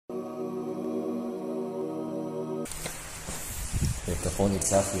With the phone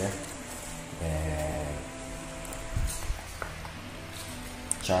itself here, and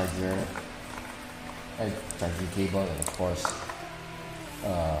charger, charging cable, and of course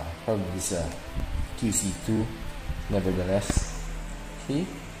probably this QC2 nevertheless. See,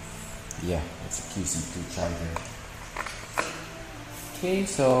 yeah, it's a QC2 charger. Okay,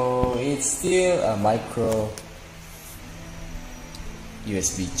 so it's still a micro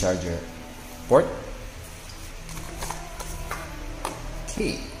USB charger port.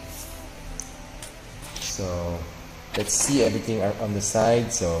 Okay, so let's see everything on the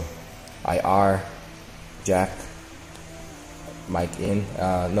side. So IR, jack, mic in,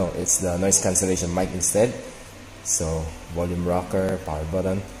 no, it's the noise cancellation mic instead. So volume rocker, power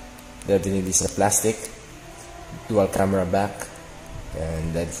button. Definitely this is a plastic, dual camera back,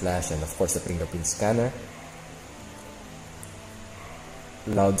 and LED flash, and of course the fingerprint scanner.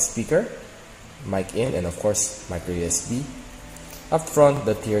 Loudspeaker, mic in, and of course micro USB. Up front,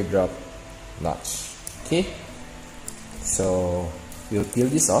 the teardrop notch. Okay, so we'll peel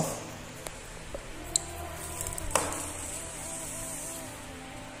this off.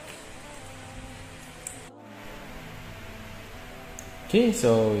 Okay,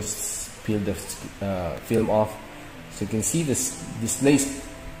 so it's peeled the film off. So you can see this displays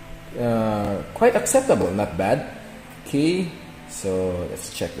quite acceptable, not bad. Okay, so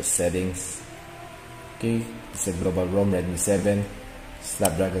let's check the settings. Okay, it's a global ROM Redmi 7,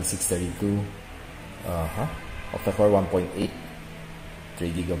 Snapdragon 632, Octa-core 1.8,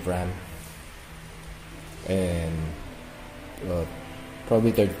 3GB of RAM, and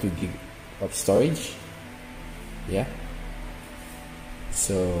probably 32GB of storage. Yeah.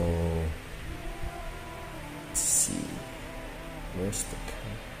 So let's see, where's the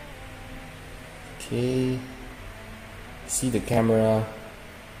camera? Okay, see the camera.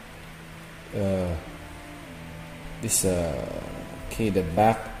 Okay, the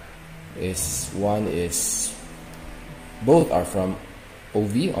back is both are from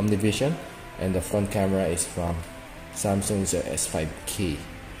OV Omnivision, and the front camera is from Samsung's S5K.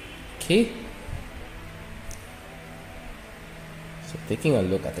 Okay, so taking a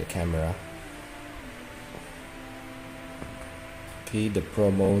look at the camera. Okay, the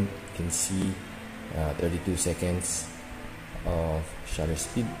Pro mode, you can see 32 seconds of shutter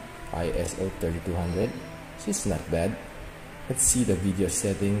speed, ISO 3200. So it's not bad. Let's see the video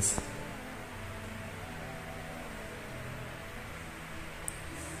settings.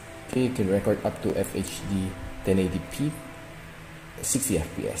 Okay, you can record up to FHD 1080p 60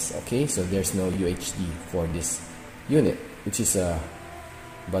 fps. Okay, so there's no UHD for this unit, which is a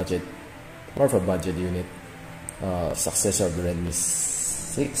budget, more of a budget unit, successor of the Redmi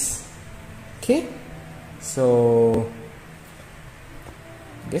 6. Okay, so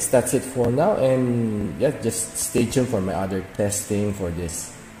I guess that's it for now, and yeah, just stay tuned for my other testing for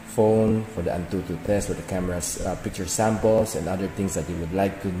this phone, for the Antutu test, for the camera's picture samples, and other things that you would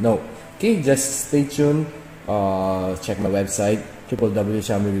like to know. Okay, just stay tuned. Check my website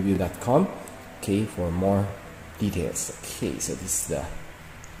www.xiaomireview.com, okay, for more details. Okay, so this is the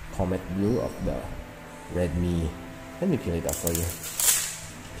Comet Blue of the Redmi. Let me peel it up for you.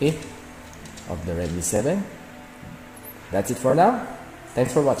 Okay, of the Redmi 7. That's it for now.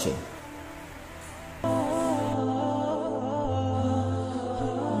 Thanks for watching.